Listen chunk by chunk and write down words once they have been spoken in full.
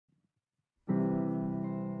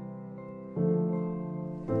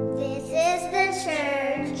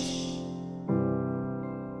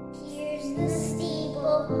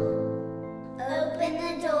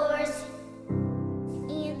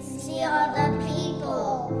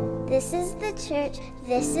This is the church,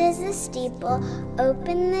 this is the steeple.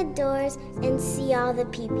 Open the doors and see all the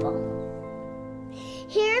people.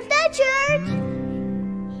 Here's the church.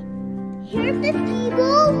 Here's the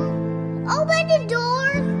steeple. Open the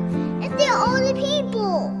doors and see all the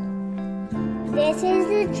people. This is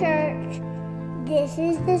the church. This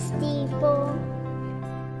is the steeple.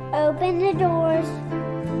 Open the doors.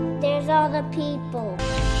 There's all the people.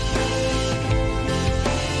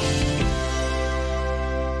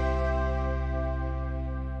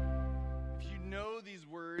 If you know these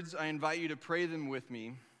words, I invite you to pray them with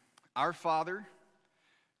me. Our Father,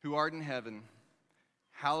 who art in heaven,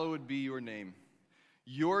 hallowed be your name.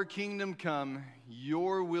 Your kingdom come,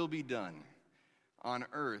 your will be done, on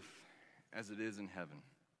earth as it is in heaven.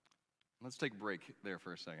 Let's take a break there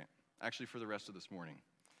for a second. Actually, for the rest of this morning.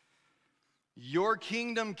 Your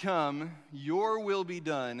kingdom come, your will be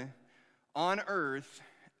done, on earth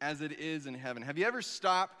as it is in heaven. Have you ever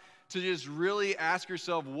stopped to just really ask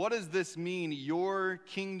yourself, what does this mean, your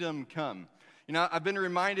kingdom come? You know, I've been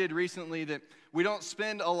reminded recently that we don't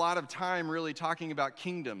spend a lot of time really talking about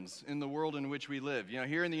kingdoms in the world in which we live. You know,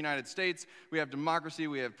 here in the United States, we have democracy,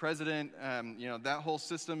 we have president, that whole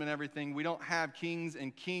system and everything. We don't have kings.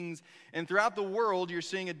 And throughout the world, you're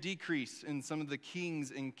seeing a decrease in some of the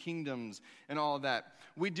kings and kingdoms and all of that.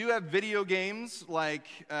 We do have video games like...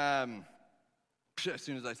 as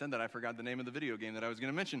soon as I said that, I forgot the name of the video game that I was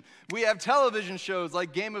going to mention. We have television shows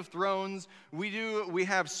like Game of Thrones. We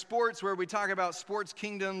have sports where we talk about sports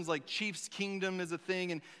kingdoms, like Chiefs Kingdom is a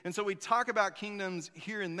thing. And so we talk about kingdoms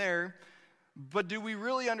here and there. But do we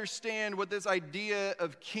really understand what this idea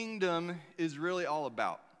of kingdom is really all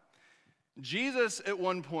about? Jesus, at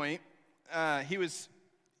one point, he was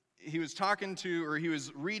talking to, or he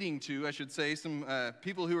was reading to, I should say, some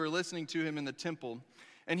people who were listening to him in the temple.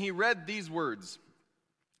 And he read these words.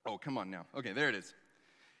 Oh, come on now. Okay, there it is.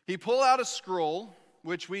 He pulled out a scroll,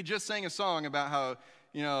 which we just sang a song about how,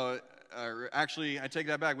 actually, I take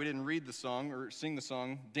that back. We didn't read the song or sing the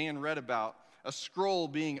song. Dan read about a scroll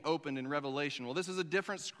being opened in Revelation. Well, this is a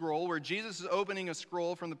different scroll where Jesus is opening a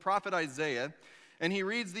scroll from the prophet Isaiah, and he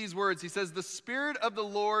reads these words. He says, "The Spirit of the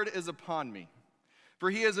Lord is upon me, for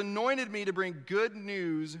he has anointed me to bring good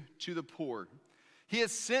news to the poor. He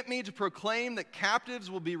has sent me to proclaim that captives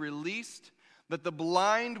will be released, that the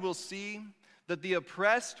blind will see, that the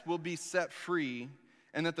oppressed will be set free,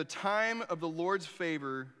 and that the time of the Lord's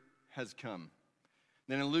favor has come."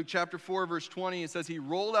 Then in Luke chapter 4, verse 20, it says, "He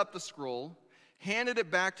rolled up the scroll, handed it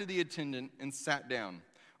back to the attendant, and sat down.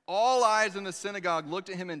 All eyes in the synagogue looked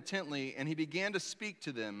at him intently, and he began to speak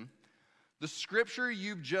to them. 'The scripture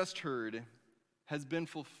you've just heard has been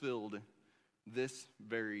fulfilled this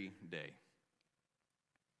very day.'"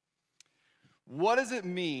 What does it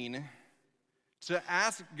mean to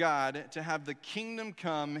ask God to have the kingdom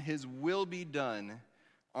come, his will be done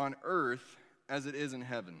on earth as it is in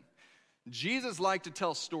heaven? Jesus liked to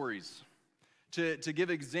tell stories, to give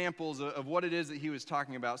examples of what it is that he was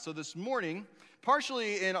talking about. So this morning,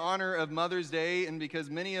 partially in honor of Mother's Day, and because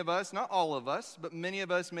many of us, not all of us, but many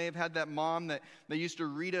of us may have had that mom that used to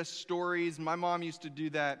read us stories. My mom used to do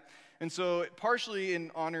that. And so partially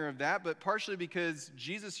in honor of that, but partially because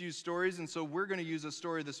Jesus used stories, and so we're going to use a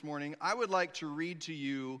story this morning, I would like to read to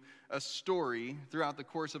you a story throughout the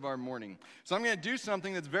course of our morning. So I'm going to do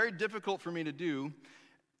something that's very difficult for me to do,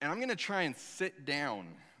 and I'm going to try and sit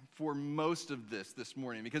down for most of this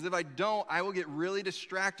morning, because if I don't, I will get really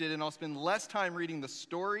distracted, and I'll spend less time reading the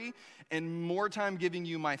story and more time giving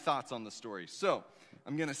you my thoughts on the story. So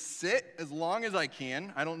I'm going to sit as long as I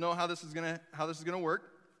can. I don't know how this is going to work.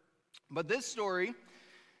 But this story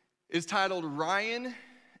is titled Ryan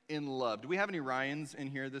in Love. Do we have any Ryans in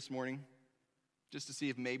here this morning? Just to see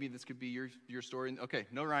if maybe this could be your story. Okay,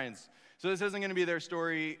 no Ryans. So this isn't going to be their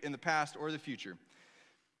story in the past or the future.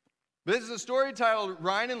 But this is a story titled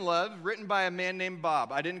Ryan in Love, written by a man named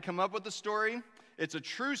Bob. I didn't come up with the story. It's a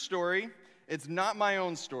true story. It's not my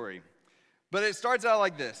own story. But it starts out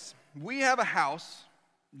like this. We have a house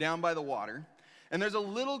down by the water, and there's a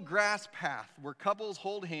little grass path where couples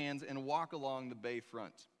hold hands and walk along the bay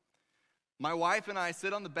front. My wife and I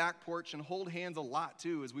sit on the back porch and hold hands a lot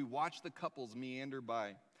too as we watch the couples meander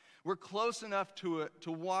by. We're close enough to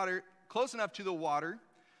the water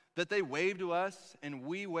that they wave to us and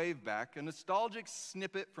we wave back, a nostalgic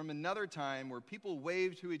snippet from another time where people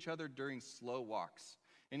waved to each other during slow walks.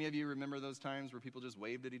 Any of you remember those times where people just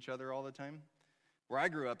waved at each other all the time? Where I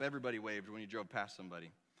grew up, everybody waved when you drove past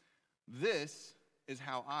somebody. This is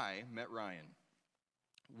how I met Ryan.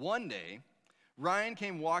 One day, Ryan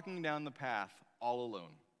came walking down the path all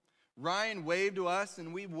alone. Ryan waved to us,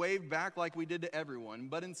 and we waved back like we did to everyone.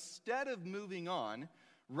 But instead of moving on,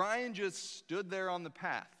 Ryan just stood there on the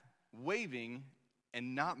path, waving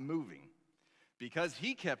and not moving. Because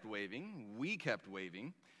he kept waving, we kept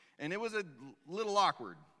waving, and it was a little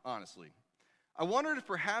awkward, honestly. I wondered if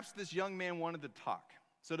perhaps this young man wanted to talk.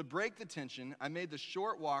 So to break the tension, I made the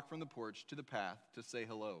short walk from the porch to the path to say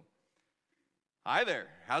hello. "Hi there,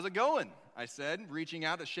 how's it going?" I said, reaching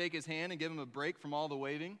out to shake his hand and give him a break from all the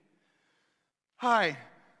waving. "Hi,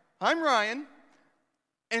 I'm Ryan,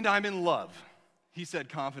 and I'm in love," he said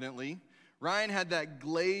confidently. Ryan had that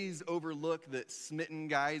glaze-over look that smitten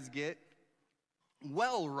guys get.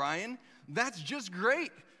 "Well, Ryan, that's just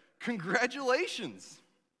great. Congratulations."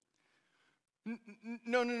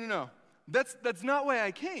 No. That's not why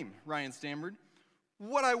I came," Ryan stammered.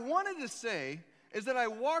 "What I wanted to say is that I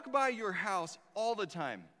walk by your house all the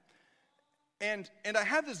time. And I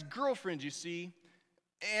have this girlfriend, you see,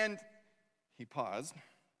 and..." He paused.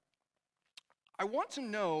 "I want to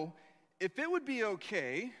know if it would be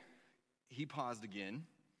okay," he paused again,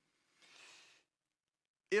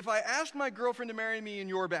 "if I asked my girlfriend to marry me in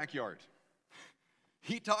your backyard."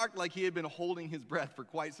 He talked like he had been holding his breath for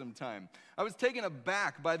quite some time. I was taken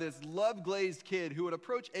aback by this love-glazed kid who would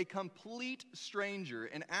approach a complete stranger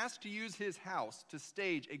and ask to use his house to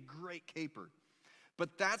stage a great caper.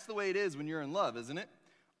 But that's the way it is when you're in love, isn't it?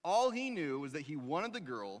 All he knew was that he wanted the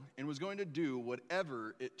girl and was going to do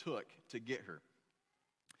whatever it took to get her.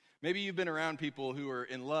 Maybe you've been around people who are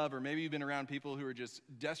in love, or maybe you've been around people who are just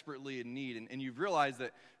desperately in need, and you've realized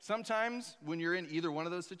that sometimes when you're in either one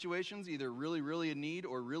of those situations, either really, really in need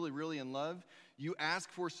or really, really in love, you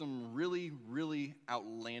ask for some really, really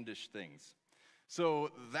outlandish things. So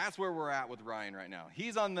that's where we're at with Ryan right now.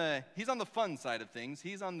 He's on the fun side of things.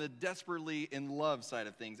 He's on the desperately in love side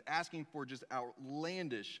of things, asking for just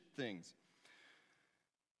outlandish things.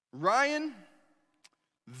 "Ryan,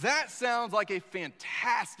 that sounds like a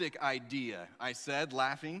fantastic idea," I said,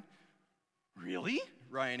 laughing. "Really?"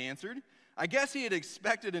 Ryan answered. I guess he had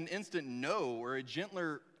expected an instant no or a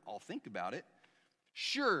gentler, "I'll think about it."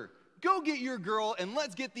 "Sure, go get your girl and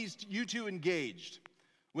let's get you two engaged."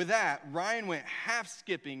 With that, Ryan went half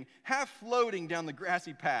skipping, half floating down the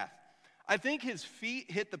grassy path. I think his feet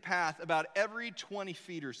hit the path about every 20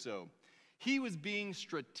 feet or so. He was being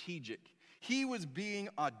strategic. He was being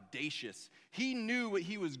audacious. He knew what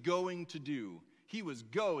he was going to do. He was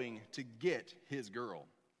going to get his girl.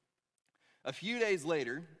 A few days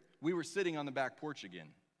later, we were sitting on the back porch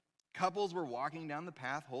again. Couples were walking down the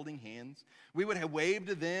path holding hands. We would have waved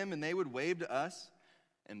to them and they would wave to us.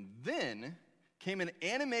 And then came an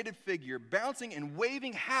animated figure bouncing and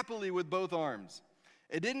waving happily with both arms.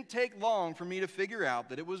 It didn't take long for me to figure out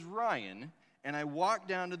that it was Ryan, and I walked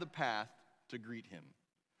down to the path to greet him.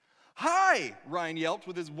 "Hi," Ryan yelped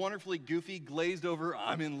with his wonderfully goofy, glazed-over,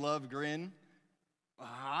 I'm in love grin.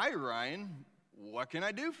 "Hi, Ryan. What can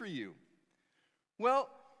I do for you?" "Well,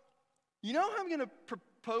 you know how I'm going to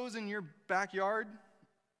propose in your backyard?"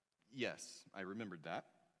 Yes, I remembered that.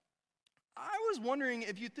 "I was wondering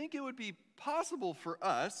if you think it would be possible for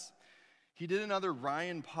us..." He did another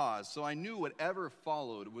Ryan pause, so I knew whatever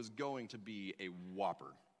followed was going to be a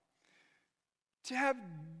whopper. "To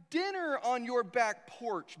have dinner on your back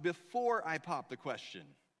porch before I pop the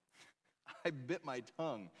question." I bit my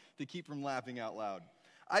tongue to keep from laughing out loud.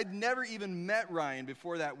 I'd never even met Ryan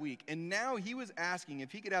before that week, and now he was asking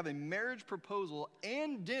if he could have a marriage proposal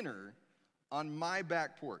and dinner on my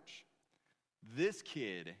back porch. This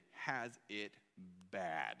kid has it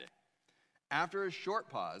bad. After a short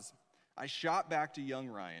pause, I shot back to young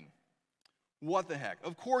Ryan. "What the heck?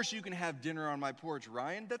 Of course you can have dinner on my porch,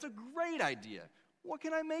 Ryan. That's a great idea. What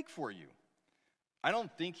can I make for you?" I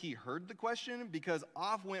don't think he heard the question because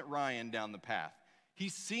off went Ryan down the path. He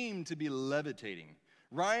seemed to be levitating.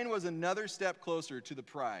 Ryan was another step closer to the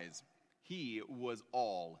prize. He was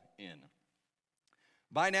all in.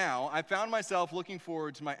 By now, I found myself looking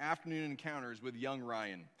forward to my afternoon encounters with young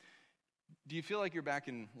Ryan. Do you feel like you're back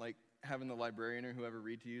in, having the librarian or whoever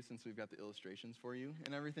read to you since we've got the illustrations for you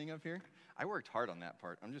and everything up here? I worked hard on that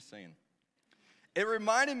part, I'm just saying. It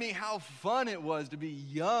reminded me how fun it was to be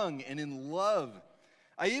young and in love.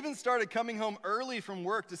 I even started coming home early from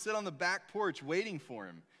work to sit on the back porch waiting for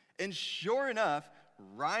him. And sure enough,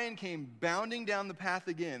 Ryan came bounding down the path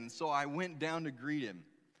again, so I went down to greet him.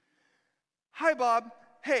 "Hi, Bob.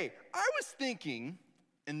 Hey, I was thinking,"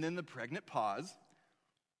 and then the pregnant pause,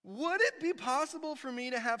 "would it be possible for me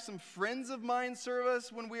to have some friends of mine serve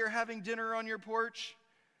us when we are having dinner on your porch?"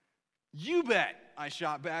 "You bet," I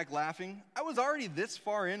shot back, laughing. I was already this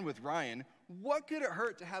far in with Ryan. What could it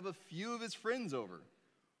hurt to have a few of his friends over?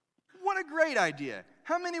 "What a great idea.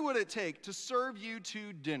 How many would it take to serve you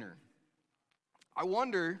two dinner?" I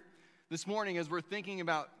wonder this morning as we're thinking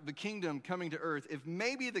about the kingdom coming to earth, if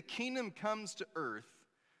maybe the kingdom comes to earth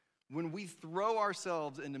when we throw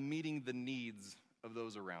ourselves into meeting the needs of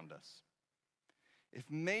those around us. If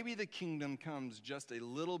maybe the kingdom comes just a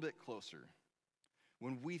little bit closer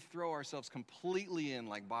when we throw ourselves completely in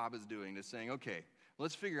like Bob is doing to saying, okay,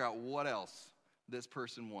 let's figure out what else this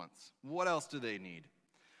person wants. What else do they need?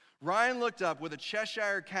 Ryan looked up with a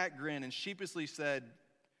Cheshire cat grin and sheepishly said,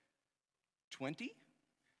 20?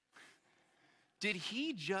 Did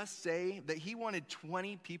he just say that he wanted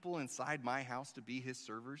 20 people inside my house to be his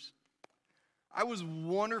servers? I was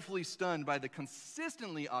wonderfully stunned by the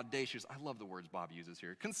consistently audacious, I love the words Bob uses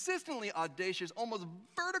here, consistently audacious, almost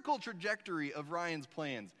vertical trajectory of Ryan's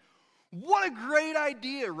plans. What a great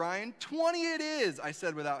idea, Ryan. 20 it is, I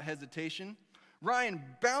said without hesitation. Ryan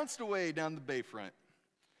bounced away down the bayfront.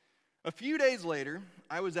 A few days later,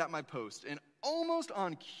 I was at my post, and almost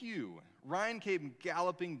on cue, Ryan came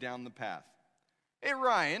galloping down the path. Hey,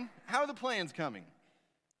 Ryan, how are the plans coming?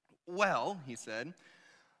 Well, he said,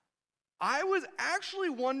 I was actually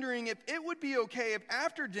wondering if it would be okay if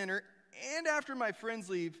after dinner and after my friends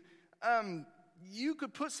leave, you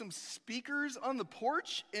could put some speakers on the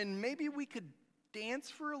porch and maybe we could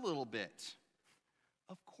dance for a little bit.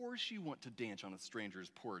 Of course you want to dance on a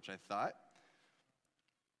stranger's porch, I thought.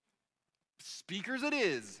 Speakers it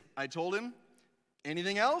is, I told him.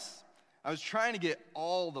 Anything else? I was trying to get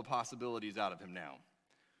all the possibilities out of him now.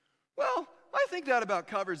 Well, I think that about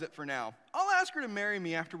covers it for now. I'll ask her to marry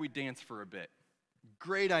me after we dance for a bit.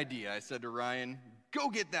 Great idea, I said to Ryan. Go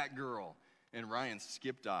get that girl. And Ryan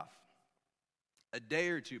skipped off. A day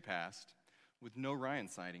or two passed with no Ryan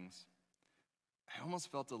sightings. I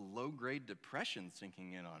almost felt a low-grade depression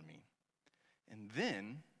sinking in on me. And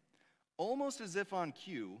then, almost as if on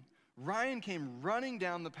cue, Ryan came running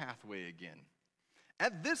down the pathway again.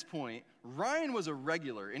 At this point, Ryan was a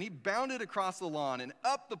regular, and he bounded across the lawn and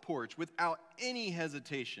up the porch without any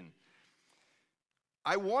hesitation.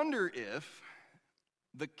 I wonder if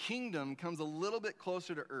the kingdom comes a little bit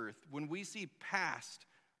closer to earth when we see past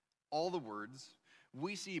all the words,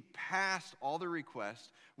 we see past all the requests,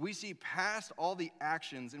 we see past all the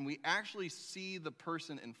actions, and we actually see the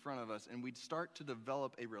person in front of us, and we start to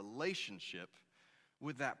develop a relationship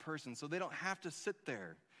with that person so they don't have to sit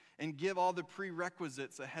there and give all the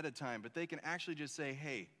prerequisites ahead of time, but they can actually just say,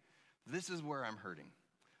 hey, this is where I'm hurting.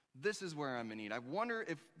 This is where I'm in need. I wonder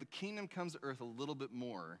if the kingdom comes to earth a little bit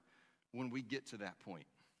more when we get to that point.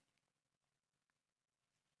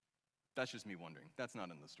 That's just me wondering. That's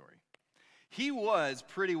not in the story. He was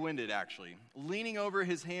pretty winded, actually, leaning over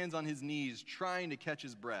his hands on his knees, trying to catch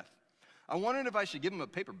his breath. I wondered if I should give him a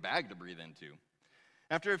paper bag to breathe into.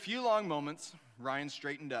 After a few long moments, Ryan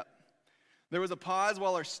straightened up. There was a pause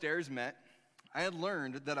while our stares met. I had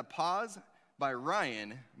learned that a pause by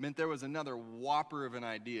Ryan meant there was another whopper of an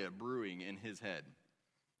idea brewing in his head.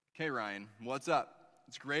 Okay, Ryan, what's up?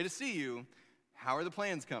 It's great to see you. How are the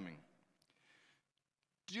plans coming?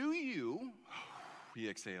 Do you, he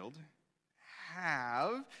exhaled,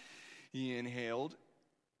 have, he inhaled,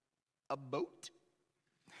 a boat?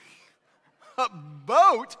 A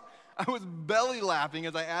boat? I was belly laughing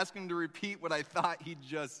as I asked him to repeat what I thought he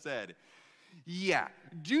just said. Yeah,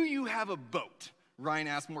 do you have a boat? Ryan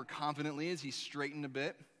asked more confidently as he straightened a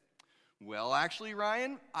bit. Well, actually,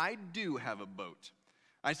 Ryan, I do have a boat,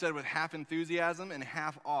 I said with half enthusiasm and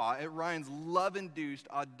half awe at Ryan's love-induced,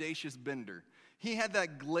 audacious bender. He had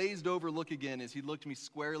that glazed-over look again as he looked me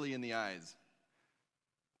squarely in the eyes.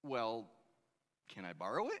 Well, can I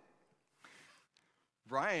borrow it?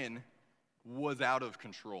 Ryan was out of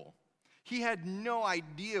control. He had no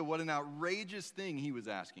idea what an outrageous thing he was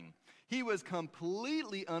asking. He was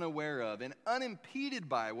completely unaware of and unimpeded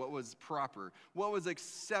by what was proper, what was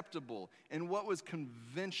acceptable, and what was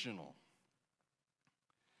conventional.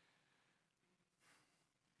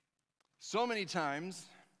 So many times,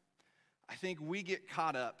 I think we get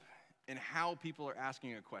caught up in how people are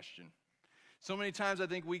asking a question. So many times I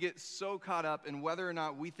think we get so caught up in whether or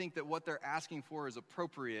not we think that what they're asking for is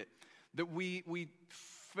appropriate that we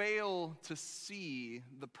fail to see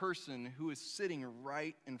the person who is sitting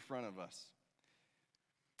right in front of us.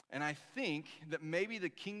 And I think that maybe the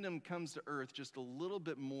kingdom comes to earth just a little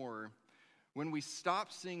bit more when we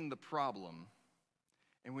stop seeing the problem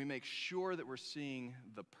and we make sure that we're seeing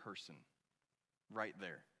the person right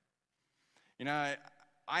there. You know,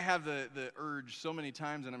 I have the urge so many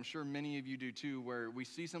times, and I'm sure many of you do too, where we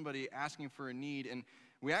see somebody asking for a need, and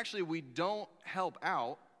we don't help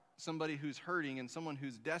out somebody who's hurting and someone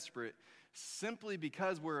who's desperate simply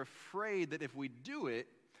because we're afraid that if we do it,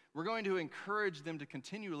 we're going to encourage them to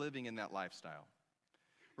continue living in that lifestyle.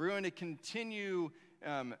 We're going to continue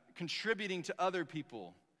contributing to other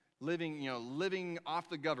people, living off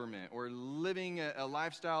the government or living a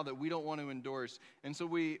lifestyle that we don't want to endorse. And so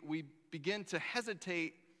we begin to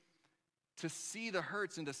hesitate to see the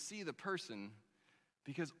hurts and to see the person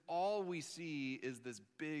because all we see is this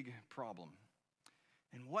big problem.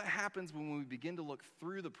 And what happens when we begin to look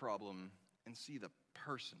through the problem and see the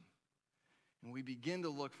person? And we begin to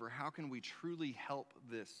look for how can we truly help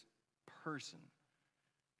this person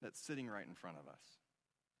that's sitting right in front of us.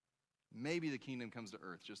 Maybe the kingdom comes to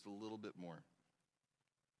earth just a little bit more.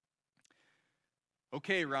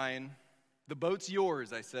 Okay, Ryan, the boat's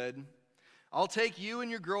yours, I said. I'll take you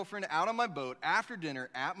and your girlfriend out on my boat after dinner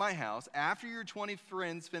at my house, after your 20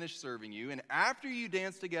 friends finish serving you, and after you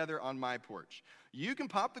dance together on my porch. You can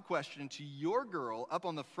pop the question to your girl up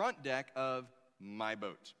on the front deck of my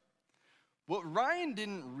boat. What Ryan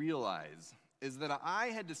didn't realize is that I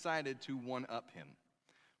had decided to one-up him.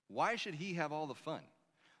 Why should he have all the fun?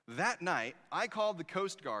 That night, I called the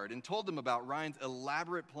Coast Guard and told them about Ryan's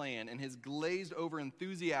elaborate plan and his glazed-over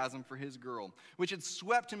enthusiasm for his girl, which had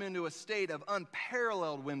swept him into a state of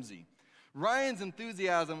unparalleled whimsy. Ryan's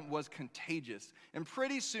enthusiasm was contagious, and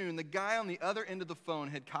pretty soon the guy on the other end of the phone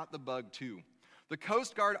had caught the bug too. The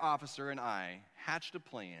Coast Guard officer and I hatched a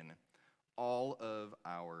plan all of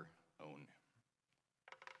our own.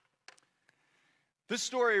 This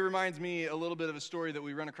story reminds me a little bit of a story that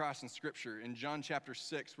we run across in Scripture in John chapter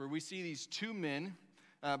 6, where we see these two men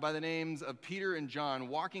by the names of Peter and John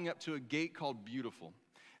walking up to a gate called Beautiful.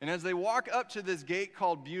 And as they walk up to this gate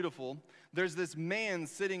called Beautiful, there's this man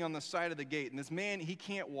sitting on the side of the gate. And this man, he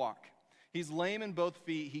can't walk. He's lame in both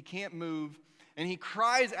feet. He can't move. And he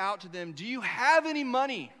cries out to them, "Do you have any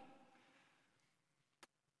money?"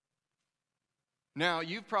 Now,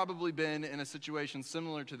 you've probably been in a situation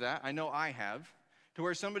similar to that. I know I have. To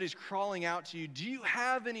where somebody's crawling out to you, "Do you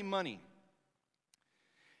have any money?"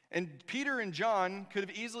 And Peter and John could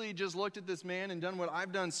have easily just looked at this man and done what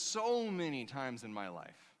I've done so many times in my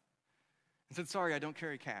life and said, "Sorry, I don't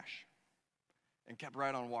carry cash," and kept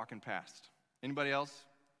right on walking past. Anybody else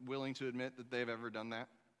willing to admit that they've ever done that?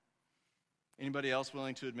 Anybody else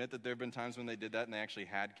willing to admit that there have been times when they did that and they actually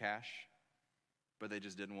had cash, but they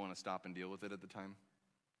just didn't want to stop and deal with it at the time?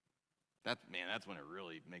 That's when it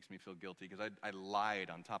really makes me feel guilty because I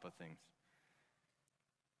lied on top of things.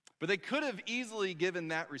 But they could have easily given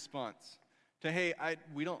that response to, "Hey,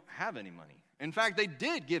 we don't have any money." In fact, they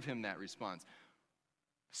did give him that response.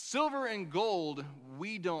 "Silver and gold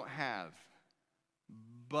we don't have,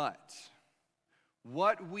 but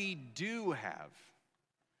what we do have,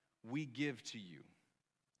 we give to you.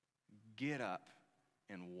 Get up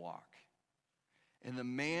and walk." And the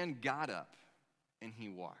man got up and he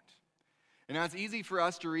walked. And now it's easy for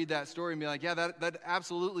us to read that story and be like, yeah, that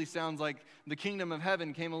absolutely sounds like the kingdom of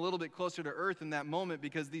heaven came a little bit closer to earth in that moment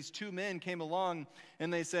because these two men came along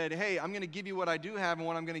and they said, "Hey, I'm going to give you what I do have, and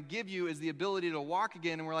what I'm going to give you is the ability to walk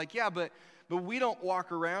again." And we're like, yeah, but we don't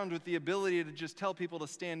walk around with the ability to just tell people to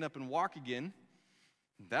stand up and walk again.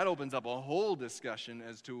 That opens up a whole discussion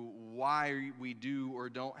as to why we do or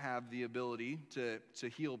don't have the ability to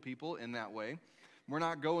heal people in that way. We're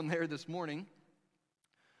not going there this morning.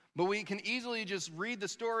 But we can easily just read the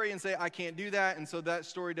story and say, "I can't do that," and so that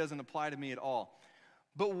story doesn't apply to me at all.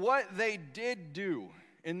 But what they did do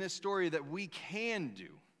in this story that we can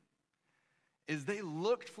do is they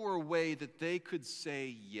looked for a way that they could say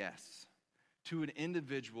yes to an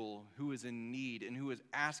individual who is in need and who is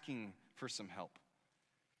asking for some help.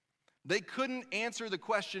 They couldn't answer the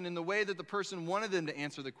question in the way that the person wanted them to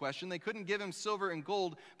answer the question. They couldn't give him silver and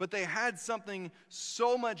gold, but they had something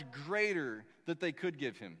so much greater that they could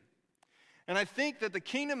give him. And I think that the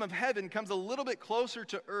kingdom of heaven comes a little bit closer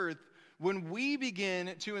to earth when we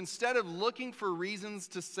begin to, instead of looking for reasons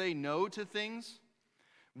to say no to things,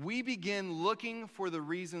 we begin looking for the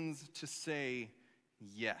reasons to say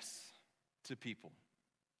yes to people.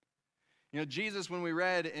 You know, Jesus, when we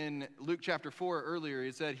read in Luke chapter 4 earlier,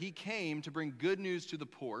 he said he came to bring good news to the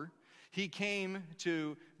poor. He came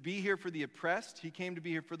to be here for the oppressed. He came to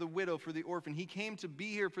be here for the widow, for the orphan. He came to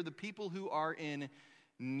be here for the people who are in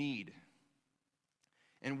need.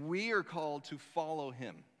 And we are called to follow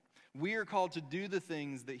him. We are called to do the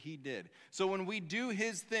things that he did. So when we do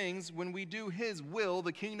his things, when we do his will,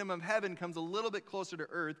 the kingdom of heaven comes a little bit closer to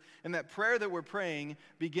earth, and that prayer that we're praying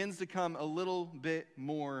begins to come a little bit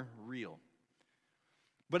more real.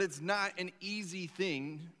 But it's not an easy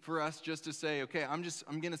thing for us just to say, okay, I'm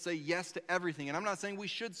going to say yes to everything. And I'm not saying we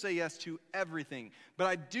should say yes to everything. But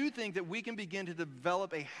I do think that we can begin to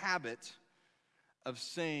develop a habit of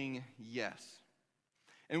saying yes.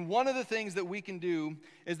 And one of the things that we can do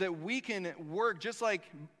is that we can work, just like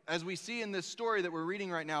as we see in this story that we're reading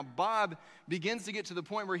right now, Bob begins to get to the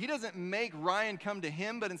point where he doesn't make Ryan come to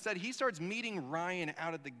him, but instead he starts meeting Ryan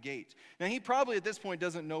out at the gate. Now he probably at this point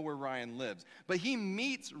doesn't know where Ryan lives, but he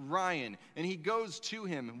meets Ryan and he goes to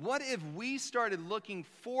him. What if we started looking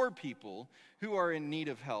for people who are in need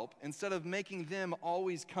of help instead of making them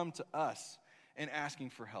always come to us and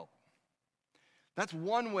asking for help? That's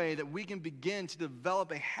one way that we can begin to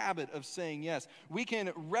develop a habit of saying yes. We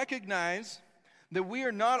can recognize that we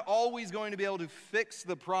are not always going to be able to fix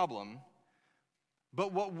the problem,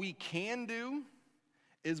 but what we can do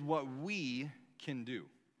is what we can do.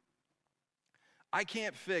 I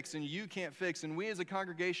can't fix, and you can't fix, and we as a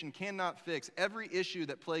congregation cannot fix every issue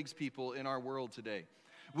that plagues people in our world today.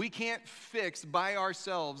 We can't fix by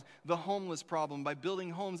ourselves the homeless problem by building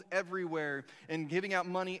homes everywhere and giving out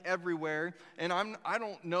money everywhere. And I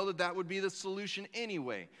don't know that that would be the solution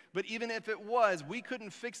anyway. But even if it was, we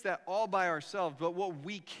couldn't fix that all by ourselves. But what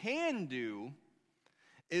we can do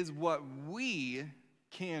is what we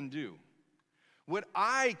can do. What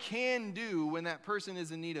I can do when that person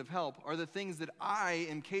is in need of help are the things that I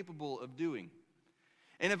am capable of doing.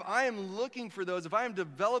 And if I am looking for those, if I am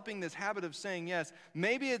developing this habit of saying yes,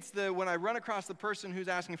 maybe it's when I run across the person who's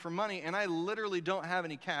asking for money and I literally don't have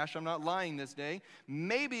any cash, I'm not lying this day.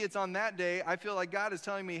 Maybe it's on that day I feel like God is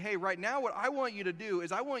telling me, hey, right now what I want you to do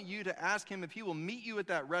is I want you to ask him if he will meet you at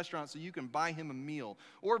that restaurant so you can buy him a meal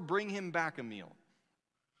or bring him back a meal.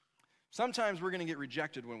 Sometimes we're going to get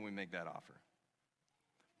rejected when we make that offer.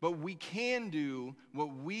 But we can do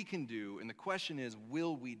what we can do, and the question is,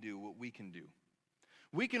 will we do what we can do?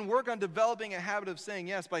 We can work on developing a habit of saying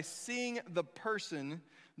yes by seeing the person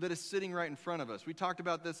that is sitting right in front of us. We talked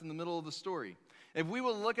about this in the middle of the story. If we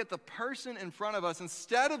will look at the person in front of us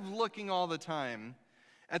instead of looking all the time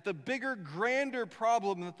at the bigger, grander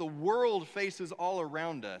problem that the world faces all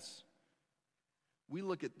around us, we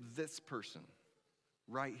look at this person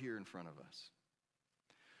right here in front of us.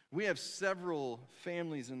 We have several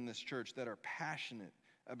families in this church that are passionate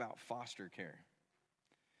about foster care.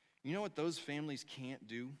 You know what those families can't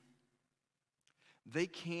do? They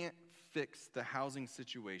can't fix the housing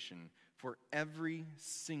situation for every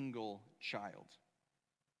single child.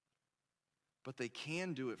 But they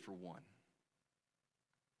can do it for one.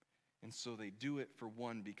 And so they do it for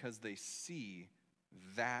one because they see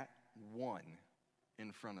that one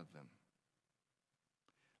in front of them.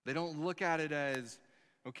 They don't look at it as,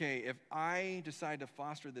 okay, if I decide to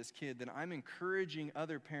foster this kid, then I'm encouraging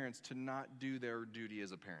other parents to not do their duty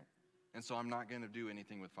as a parent. And so I'm not going to do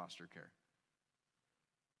anything with foster care.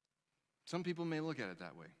 Some people may look at it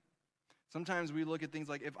that way. Sometimes we look at things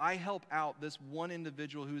like, if I help out this one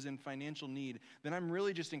individual who's in financial need, then I'm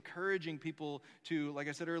really just encouraging people to, like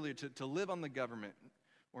I said earlier, to live on the government.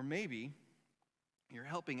 Or maybe you're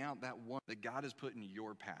helping out that one that God has put in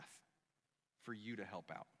your path for you to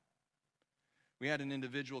help out. We had an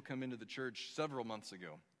individual come into the church several months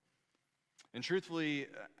ago. And truthfully,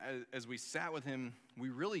 as we sat with him, we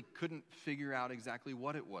really couldn't figure out exactly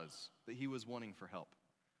what it was that he was wanting for help.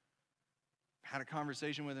 Had a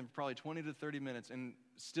conversation with him for probably 20 to 30 minutes and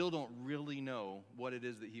still don't really know what it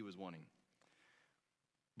is that he was wanting.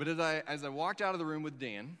 But as I walked out of the room with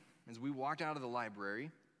Dan, as we walked out of the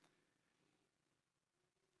library,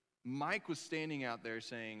 Mike was standing out there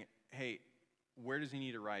saying, hey, where does he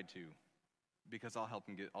need a ride to? Because I'll help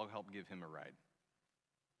give him a ride.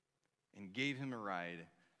 And gave him a ride,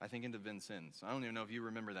 I think, into Vincennes. I don't even know if you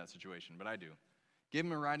remember that situation, but I do. Gave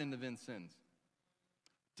him a ride into Vincennes.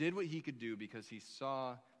 Did what he could do because he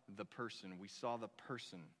saw the person. We saw the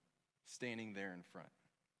person standing there in front.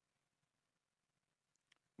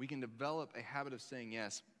 We can develop a habit of saying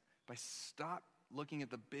yes by stop looking at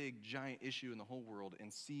the big, giant issue in the whole world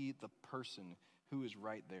and see the person who is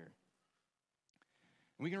right there.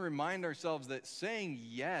 We can remind ourselves that saying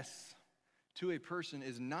yes to a person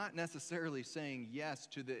is not necessarily saying yes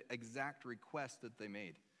to the exact request that they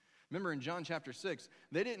made. Remember in John chapter 6,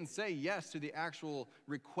 they didn't say yes to the actual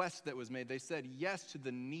request that was made. They said yes to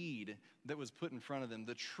the need that was put in front of them,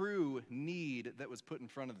 the true need that was put in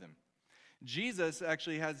front of them. Jesus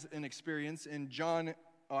actually has an experience in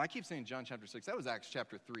I keep saying John chapter 6. That was Acts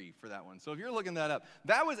chapter 3 for that one. So if you're looking that up,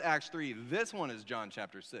 that was Acts 3. This one is John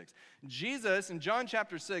chapter 6. Jesus, in John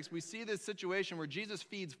chapter 6, we see this situation where Jesus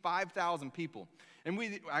feeds 5,000 people. And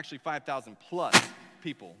 5,000 plus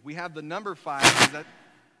people. We have the number 5.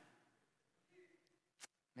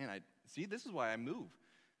 Man, this is why I move.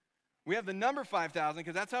 We have the number 5,000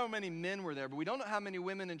 because that's how many men were there, but we don't know how many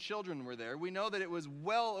women and children were there. We know that it was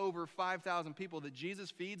well over 5,000 people that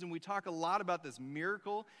Jesus feeds, and we talk a lot about this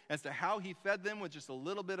miracle as to how he fed them with just a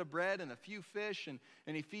little bit of bread and a few fish, and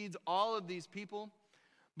he feeds all of these people.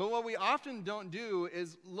 But what we often don't do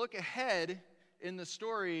is look ahead in the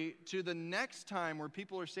story to the next time where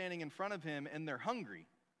people are standing in front of him and they're hungry.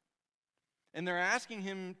 And they're asking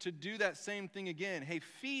him to do that same thing again. Hey,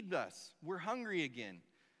 feed us. We're hungry again.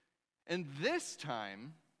 And this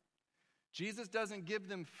time, Jesus doesn't give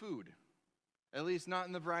them food, at least not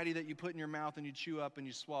in the variety that you put in your mouth and you chew up and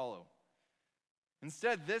you swallow.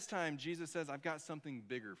 Instead, this time, Jesus says, I've got something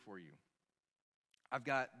bigger for you. I've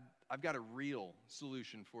got a real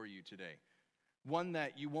solution for you today, one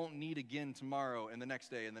that you won't need again tomorrow and the next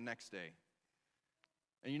day and the next day.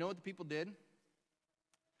 And you know what the people did?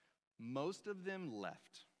 Most of them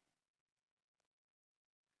left.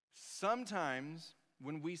 Sometimes,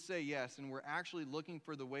 when we say yes, and we're actually looking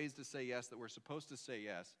for the ways to say yes that we're supposed to say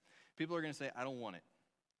yes, people are going to say, I don't want it.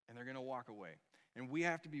 And they're going to walk away. And we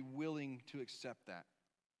have to be willing to accept that.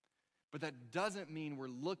 But that doesn't mean we're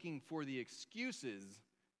looking for the excuses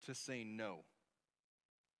to say no.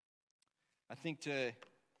 I think to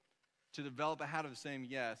develop a habit of saying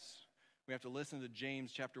yes, we have to listen to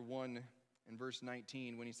James chapter 1 and verse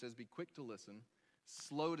 19 when he says, be quick to listen,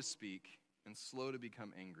 slow to speak, and slow to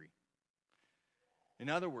become angry. In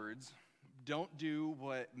other words, don't do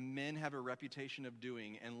what men have a reputation of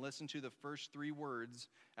doing and listen to the first 3 words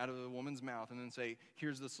out of the woman's mouth and then say,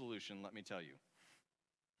 here's the solution, let me tell you.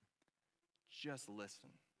 Just listen.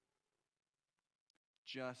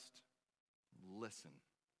 Just listen.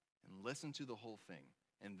 And listen to the whole thing.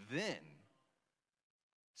 And then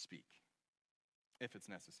speak, if it's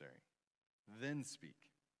necessary. Then speak.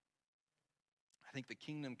 I think the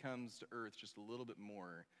kingdom comes to earth just a little bit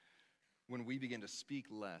more when we begin to speak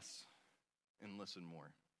less and listen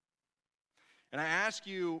more. And I ask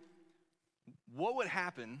you, what would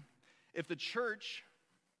happen if the church,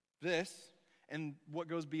 this, and what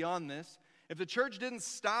goes beyond this, if the church didn't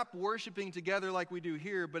stop worshiping together like we do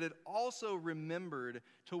here, but it also remembered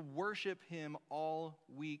to worship him all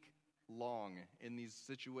week long in these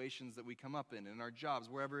situations that we come up in our jobs,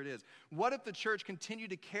 wherever it is? What if the church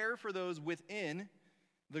continued to care for those within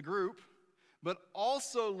the group, but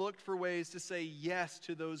also looked for ways to say yes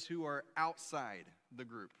to those who are outside the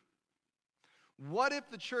group? What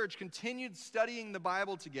if the church continued studying the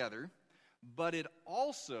Bible together, but it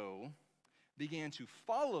also began to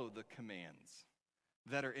follow the commands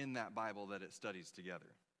that are in that Bible that it studies together?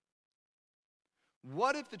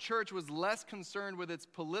 What if the church was less concerned with its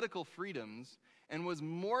political freedoms and was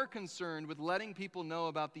more concerned with letting people know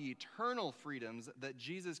about the eternal freedoms that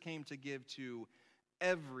Jesus came to give to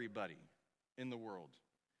everybody in the world,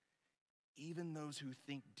 even those who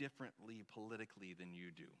think differently politically than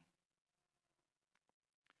you do?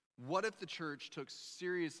 What if the church took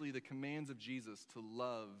seriously the commands of Jesus to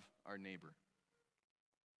love our neighbor?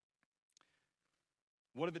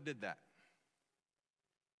 What if it did that?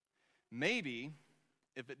 Maybe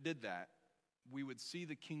if it did that, we would see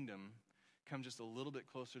the kingdom come just a little bit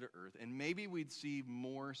closer to earth, and maybe we'd see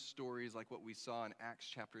more stories like what we saw in Acts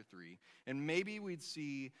chapter 3, and maybe we'd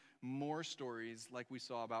see more stories like we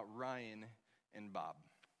saw about Ryan and Bob.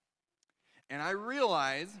 And I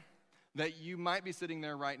realize that you might be sitting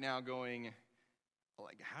there right now going,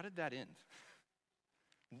 like, how did that end?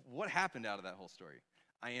 What happened out of that whole story?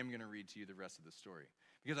 I am going to read to you the rest of the story,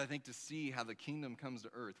 because I think to see how the kingdom comes to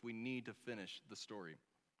earth, we need to finish the story.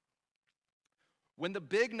 When the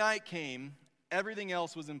big night came, everything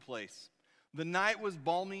else was in place. The night was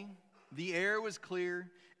balmy, the air was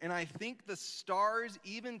clear, and I think the stars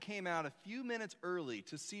even came out a few minutes early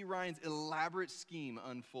to see Ryan's elaborate scheme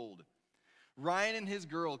unfold. Ryan and his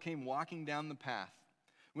girl came walking down the path.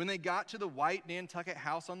 When they got to the white Nantucket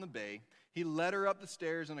house on the bay, he led her up the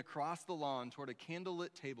stairs and across the lawn toward a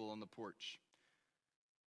candlelit table on the porch.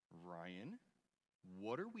 Ryan,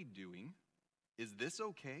 what are we doing? Is this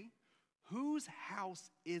okay? Whose house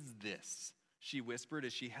is this? She whispered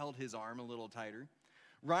as she held his arm a little tighter.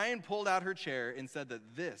 Ryan pulled out her chair and said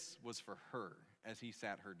that this was for her as he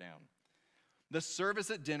sat her down. The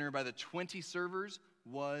service at dinner by the 20 servers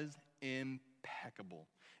was impeccable.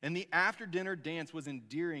 And the after-dinner dance was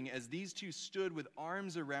endearing as these two stood with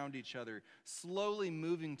arms around each other, slowly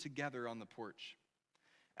moving together on the porch.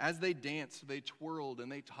 As they danced, they twirled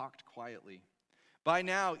and they talked quietly. By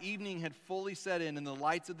now, evening had fully set in, and the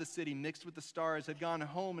lights of the city, mixed with the stars, had gone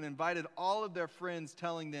home and invited all of their friends,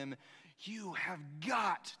 telling them, "You have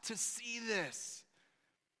got to see this."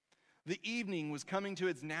 The evening was coming to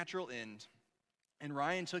its natural end, and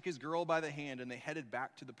Ryan took his girl by the hand, and they headed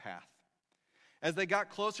back to the path. As they got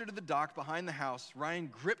closer to the dock behind the house, Ryan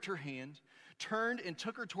gripped her hand, turned, and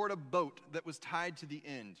took her toward a boat that was tied to the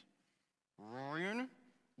end. "Ryan,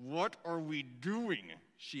 what are we doing?"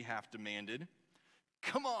 she half demanded.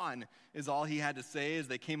 "Come on," is all he had to say as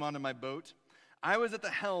they came onto my boat. I was at the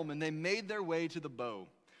helm, and they made their way to the bow.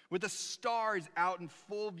 With the stars out in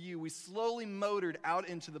full view, we slowly motored out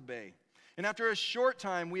into the bay. And after a short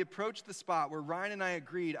time, we approached the spot where Ryan and I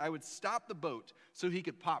agreed I would stop the boat so he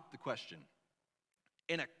could pop the question.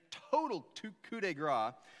 In a total coup de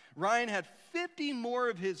grace, Ryan had 50 more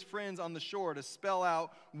of his friends on the shore to spell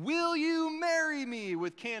out, "Will you marry me?"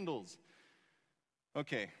 with candles.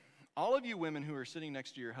 Okay, all of you women who are sitting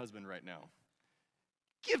next to your husband right now,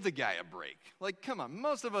 give the guy a break. Like, come on,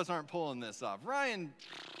 most of us aren't pulling this off. Ryan,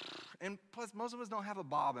 and plus most of us don't have a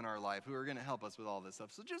Bob in our life who are going to help us with all this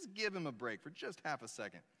stuff. So just give him a break for just half a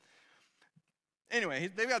second. Anyway,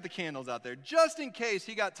 they've got the candles out there, just in case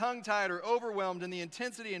he got tongue-tied or overwhelmed in the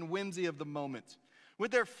intensity and whimsy of the moment.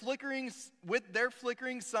 With their flickering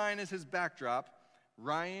sign as his backdrop,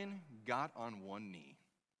 Ryan got on one knee.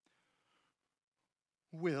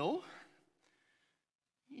 "Will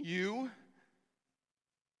you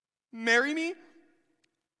marry me?"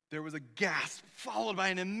 There was a gasp, followed by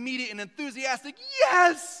an immediate and enthusiastic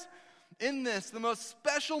yes! In this, the most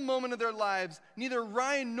special moment of their lives, neither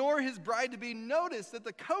Ryan nor his bride-to-be noticed that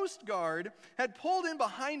the Coast Guard had pulled in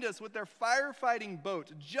behind us with their firefighting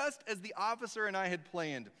boat, just as the officer and I had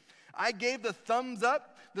planned. I gave the thumbs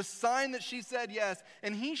up, the sign that she said yes,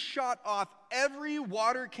 and he shot off every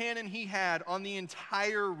water cannon he had on the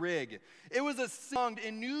entire rig. It was a song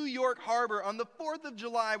in New York Harbor on the 4th of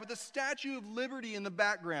July with the Statue of Liberty in the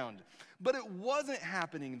background. But it wasn't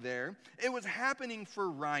happening there. It was happening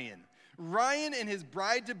for Ryan. Ryan and his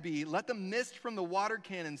bride-to-be let the mist from the water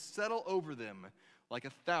cannon settle over them like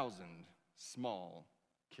 1,000 small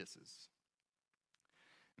kisses.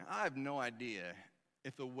 Now, I have no idea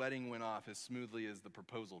if the wedding went off as smoothly as the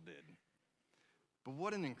proposal did. But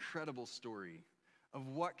what an incredible story of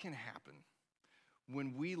what can happen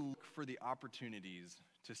when we look for the opportunities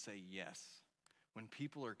to say yes, when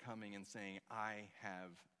people are coming and saying, "I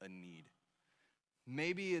have a need."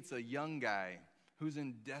 Maybe it's a young guy who's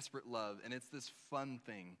in desperate love, and it's this fun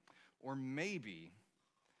thing. Or maybe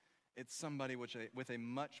it's somebody with a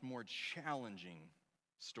much more challenging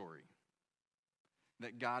story.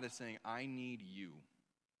 That God is saying, "I need you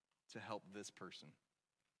to help this person."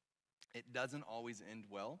 It doesn't always end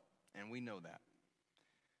well, and we know that.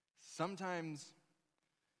 Sometimes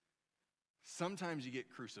you get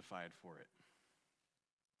crucified for it,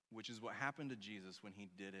 which is what happened to Jesus when he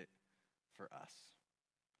did it for us.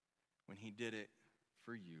 When he did it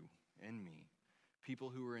for you and me, people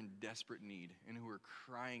who were in desperate need and who were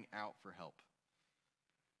crying out for help.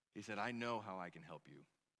 He said, "I know how I can help you.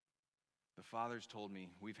 The Father's told me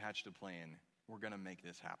we've hatched a plan. We're going to make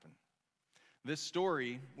this happen." This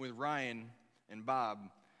story with Ryan and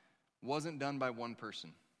Bob wasn't done by one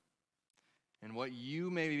person. And what you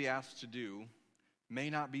may be asked to do may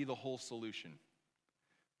not be the whole solution,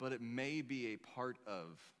 but it may be a part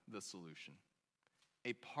of the solution.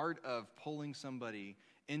 A part of pulling somebody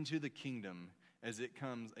into the kingdom as it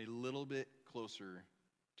comes a little bit closer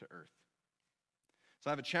to earth. So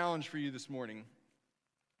I have a challenge for you this morning.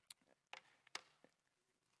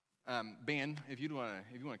 Band, if you want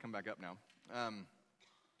to come back up now. I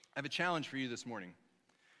have a challenge for you this morning.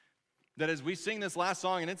 That as we sing this last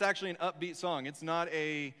song, and it's actually an upbeat song. It's not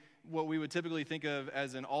what we would typically think of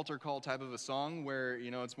as an altar call type of a song where,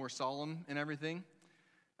 it's more solemn and everything.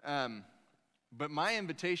 But my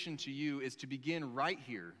invitation to you is to begin right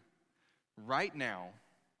here, right now,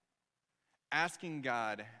 asking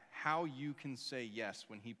God how you can say yes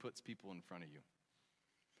when he puts people in front of you.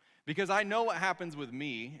 Because I know what happens with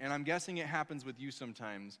me, and I'm guessing it happens with you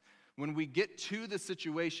sometimes, when we get to the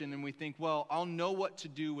situation and we think, well, I'll know what to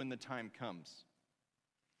do when the time comes.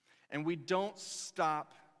 And we don't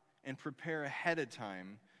stop and prepare ahead of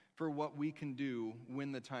time for what we can do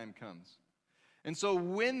when the time comes. And so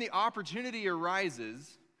when the opportunity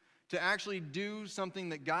arises to actually do something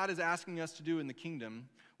that God is asking us to do in the kingdom,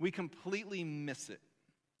 we completely miss it.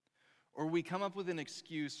 Or we come up with an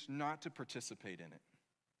excuse not to participate in it.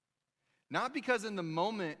 Not because in the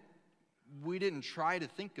moment we didn't try to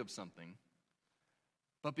think of something,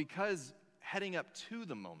 but because heading up to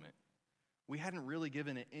the moment, we hadn't really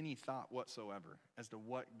given it any thought whatsoever as to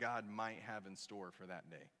what God might have in store for that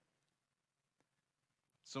day.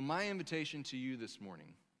 So my invitation to you this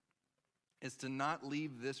morning is to not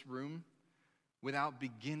leave this room without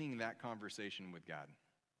beginning that conversation with God.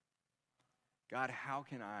 God, how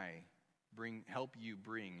can I help you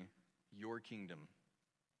bring your kingdom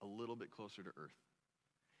a little bit closer to earth?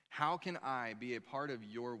 How can I be a part of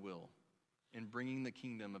your will in bringing the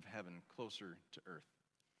kingdom of heaven closer to earth?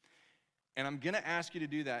 And I'm going to ask you to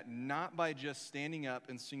do that not by just standing up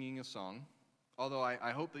and singing a song, although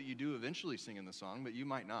I hope that you do eventually sing in the song, but you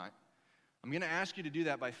might not. I'm going to ask you to do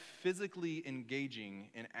that by physically engaging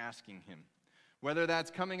and asking him. Whether that's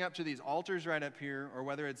coming up to these altars right up here, or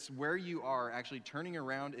whether it's where you are, actually turning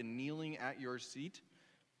around and kneeling at your seat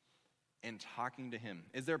and talking to him.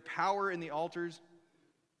 Is there power in the altars?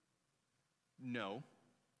 No.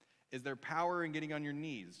 Is there power in getting on your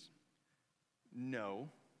knees? No.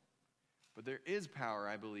 But there is power,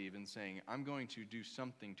 I believe, in saying, I'm going to do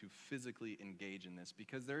something to physically engage in this,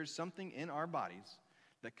 because there is something in our bodies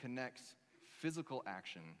that connects physical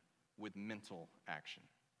action with mental action.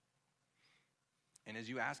 And as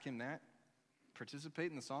you ask him that,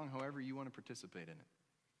 participate in the song however you want to participate in it.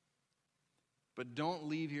 But don't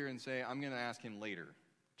leave here and say, I'm going to ask him later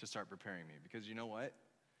to start preparing me, because you know what?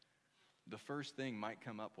 The first thing might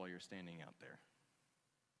come up while you're standing out there.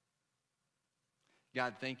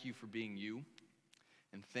 God, thank you for being you,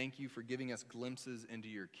 and thank you for giving us glimpses into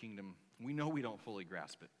your kingdom. We know we don't fully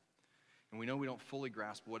grasp it, and we know we don't fully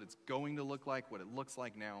grasp what it's going to look like, what it looks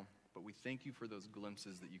like now, but we thank you for those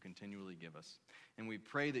glimpses that you continually give us. And we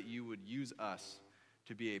pray that you would use us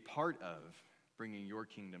to be a part of bringing your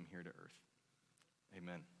kingdom here to earth.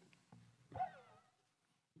 Amen.